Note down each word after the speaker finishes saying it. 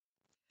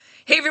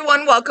Hey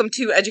everyone, welcome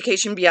to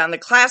Education Beyond the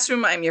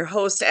Classroom. I'm your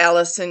host,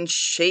 Allison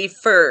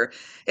Schaefer.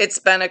 It's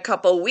been a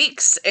couple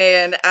weeks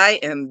and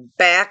I am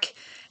back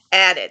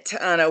at it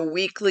on a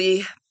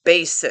weekly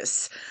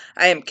basis.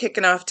 I am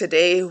kicking off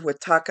today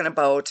with talking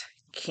about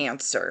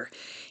cancer.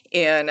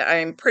 And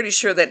I'm pretty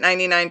sure that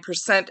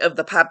 99% of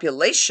the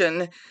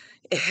population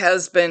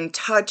has been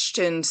touched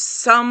in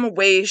some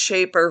way,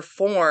 shape, or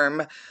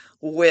form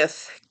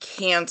with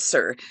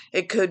cancer.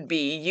 It could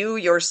be you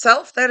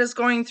yourself that is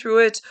going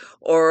through it,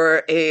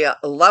 or a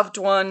loved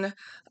one,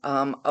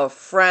 a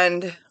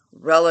friend,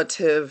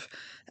 relative,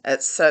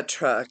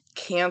 etc.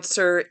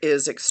 Cancer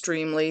is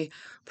extremely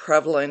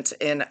prevalent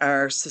in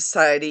our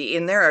society,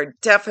 and there are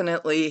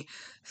definitely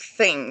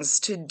things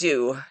to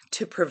do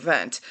to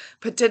prevent.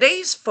 But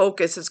today's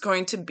focus is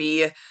going to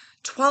be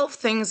 12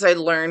 things I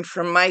learned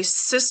from my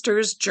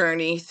sister's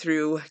journey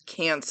through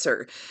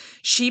cancer.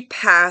 She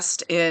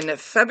passed in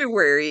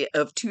February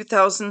of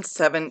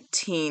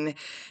 2017,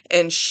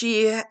 and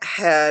she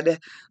had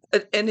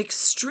an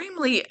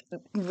extremely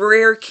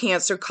rare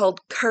cancer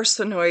called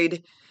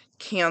carcinoid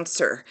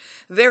cancer.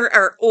 There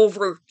are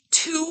over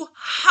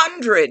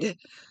 200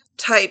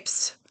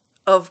 types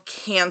of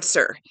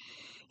cancer,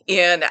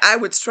 and I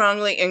would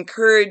strongly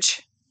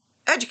encourage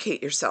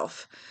educate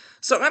yourself.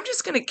 So I'm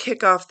just going to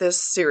kick off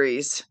this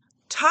series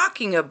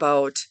talking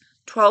about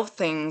 12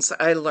 things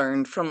I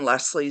learned from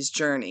Leslie's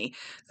journey.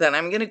 Then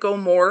I'm going to go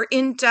more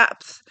in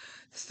depth,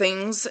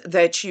 things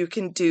that you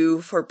can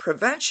do for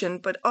prevention,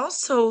 but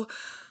also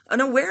an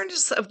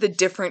awareness of the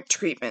different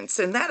treatments.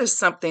 And that is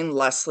something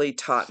Leslie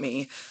taught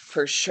me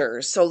for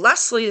sure. So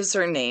Leslie is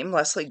her name,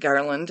 Leslie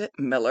Garland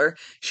Miller.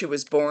 She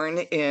was born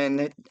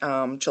in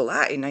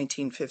July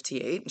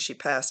 1958, and she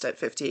passed at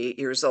 58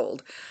 years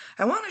old.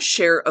 I want to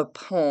share a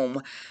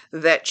poem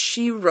that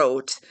she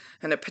wrote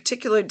on a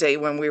particular day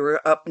when we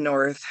were up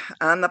north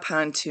on the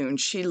pontoon.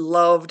 She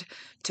loved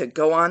to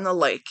go on the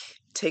lake,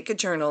 take a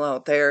journal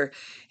out there,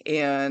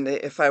 and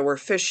if I were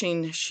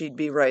fishing, she'd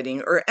be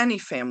writing, or any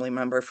family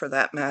member for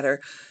that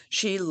matter.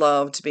 She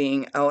loved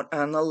being out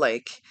on the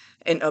lake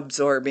and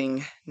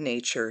absorbing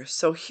nature.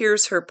 So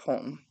here's her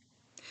poem.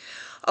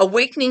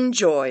 Awakening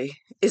joy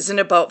isn't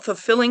about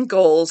fulfilling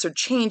goals or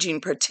changing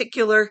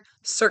particular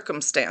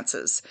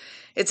circumstances.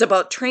 It's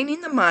about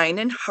training the mind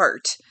and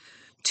heart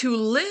to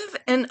live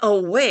in a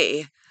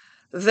way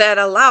that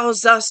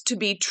allows us to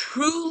be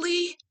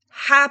truly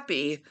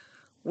happy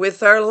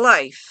with our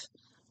life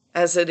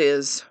as it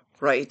is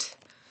right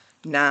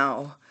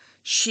now.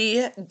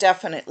 She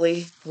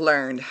definitely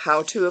learned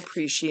how to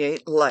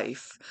appreciate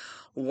life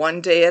one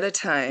day at a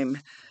time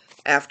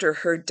after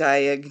her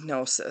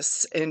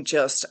diagnosis and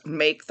just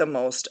make the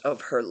most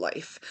of her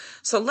life.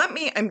 So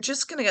I'm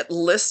just going to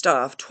list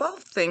off 12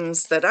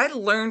 things that I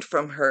learned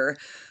from her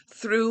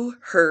through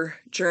her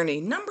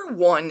journey. Number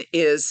one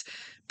is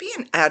be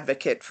an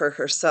advocate for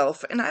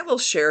herself, and I will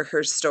share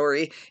her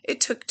story. It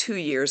took 2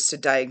 years to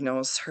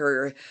diagnose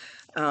her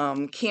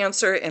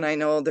cancer, and I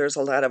know there's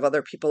a lot of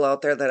other people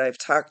out there that I've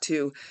talked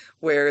to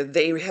where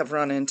they have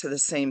run into the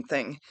same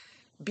thing.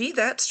 Be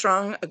that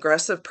strong,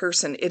 aggressive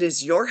person. It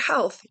is your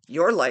health,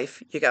 your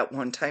life. You got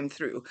one time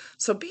through.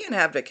 So be an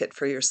advocate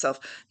for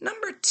yourself.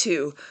 Number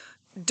two,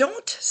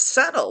 don't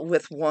settle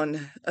with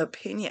one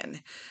opinion.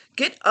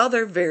 Get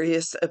other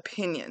various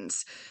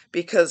opinions,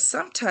 because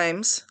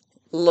sometimes,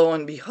 lo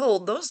and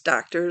behold, those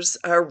doctors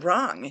are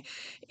wrong.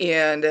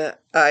 And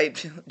I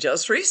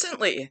just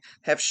recently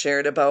have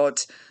shared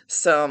about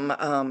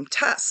some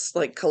tests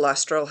like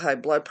cholesterol, high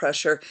blood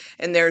pressure,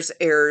 and there's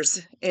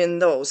errors in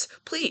those.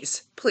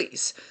 Please,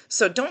 please.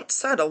 So don't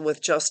settle with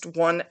just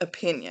one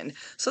opinion.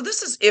 So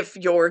this is if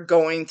you're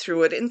going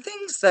through it, and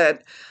things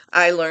that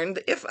I learned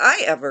if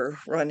I ever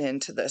run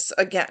into this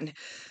again.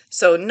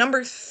 So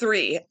number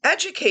three,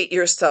 educate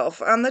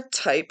yourself on the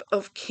type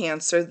of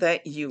cancer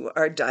that you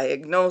are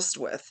diagnosed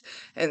with.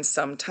 And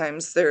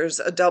sometimes there's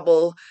a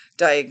double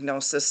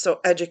diagnosis, so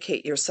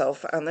educate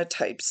yourself on the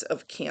types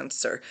of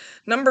cancer.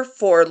 Number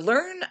four,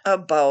 learn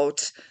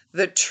about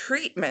the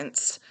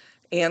treatments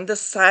and the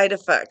side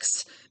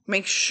effects.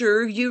 Make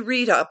sure you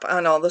read up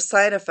on all the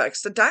side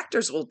effects. The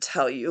doctors will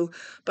tell you,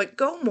 but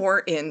go more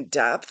in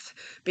depth,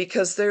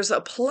 because there's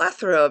a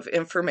plethora of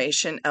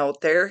information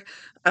out there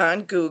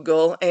on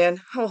Google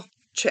and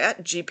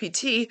Chat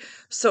GPT.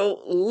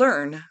 So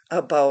learn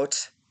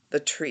about the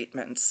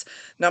treatments.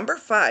 Number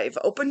five,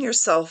 open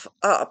yourself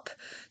up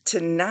to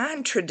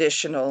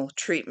non-traditional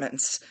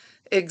treatments.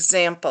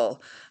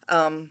 Example,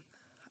 IV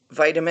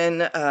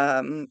vitamin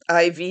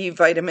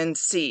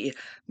C,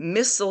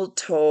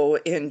 mistletoe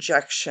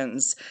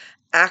injections,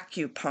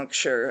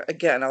 acupuncture.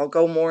 Again, I'll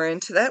go more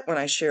into that when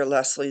I share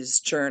Leslie's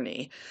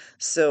journey.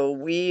 So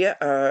we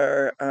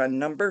are on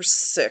number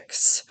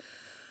six.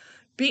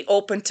 Be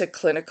open to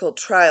clinical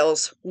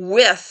trials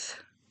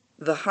with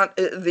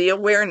the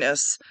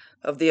awareness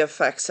of the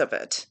effects of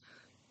it.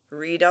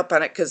 Read up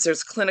on it, because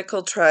there's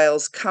clinical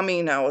trials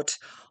coming out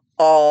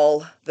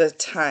all the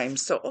time.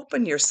 So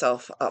open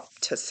yourself up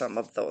to some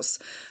of those.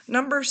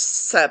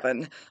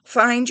 7,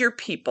 find your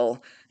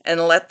people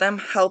and let them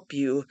help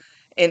you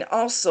and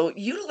also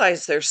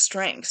utilize their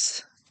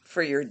strengths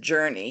for your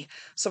journey.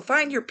 So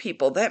find your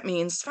people. That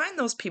means find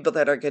those people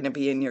that are going to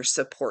be in your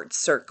support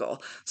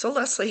circle. So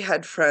Leslie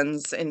had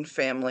friends and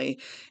family,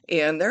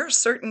 and there are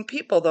certain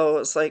people though,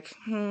 it's like,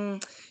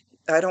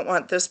 I don't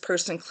want this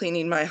person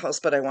cleaning my house,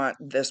 but I want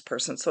this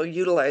person. So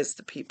utilize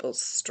the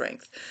people's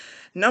strength.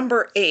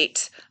 Number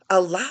 8,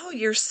 allow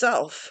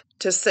yourself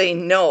to say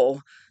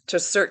no to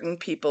certain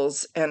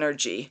people's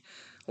energy.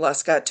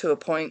 Les got to a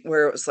point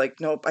where it was like,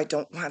 nope, I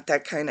don't want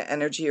that kind of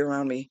energy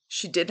around me.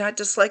 She did not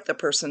dislike the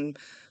person,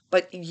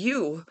 but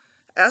you,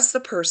 as the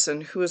person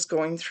who is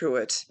going through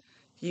it,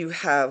 you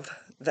have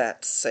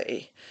that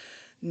say.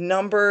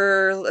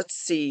 Number, let's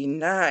see,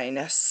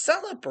 9,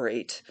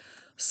 celebrate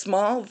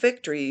small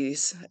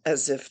victories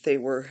as if they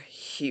were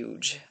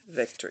huge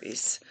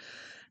victories.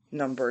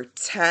 Number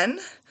 10,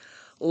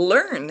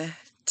 learn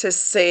to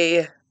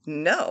say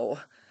no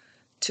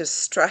to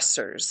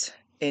stressors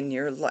in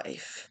your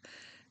life.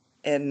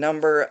 And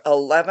number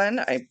 11,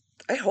 I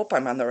hope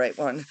I'm on the right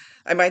one.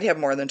 I might have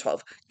more than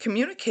 12.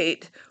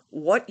 Communicate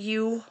what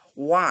you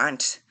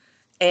want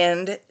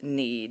and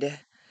need.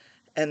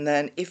 And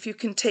then if you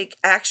can take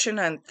action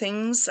on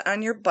things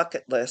on your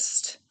bucket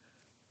list,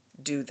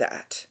 do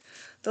that.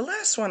 The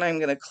last one I'm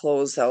going to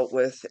close out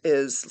with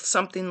is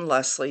something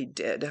Leslie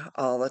did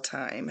all the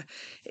time.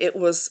 It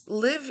was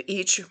live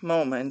each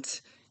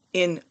moment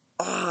in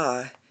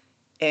awe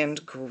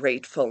and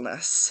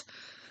gratefulness.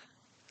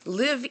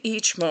 Live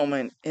each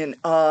moment in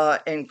awe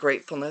and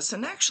gratefulness.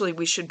 And actually,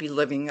 we should be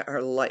living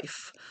our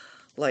life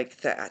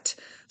like that.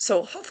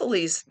 So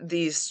hopefully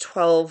these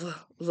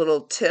 12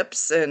 little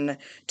tips and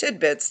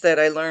tidbits that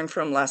I learned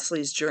from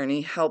Leslie's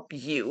journey help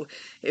you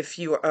if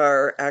you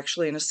are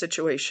actually in a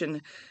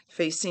situation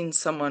facing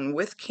someone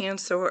with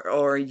cancer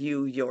or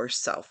you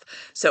yourself.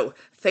 So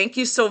thank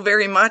you so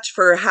very much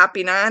for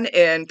hopping on,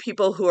 and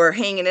people who are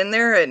hanging in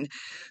there and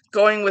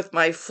going with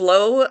my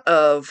flow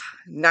of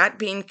not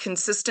being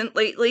consistent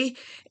lately.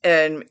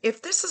 And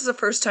if this is the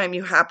first time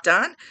you hopped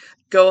on,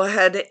 go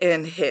ahead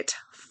and hit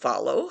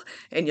follow,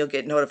 and you'll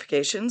get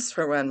notifications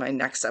for when my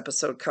next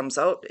episode comes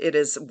out. It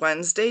is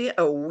Wednesday,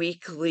 a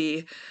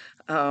weekly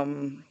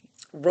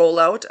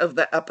rollout of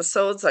the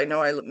episodes. I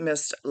know I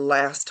missed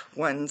last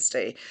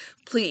Wednesday.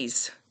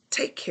 Please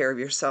take care of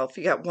yourself.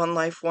 You got one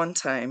life, one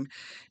time,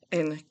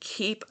 and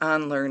keep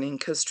on learning,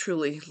 because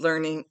truly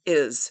learning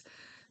is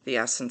the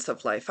essence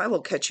of life. I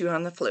will catch you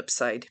on the flip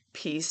side.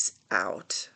 Peace out.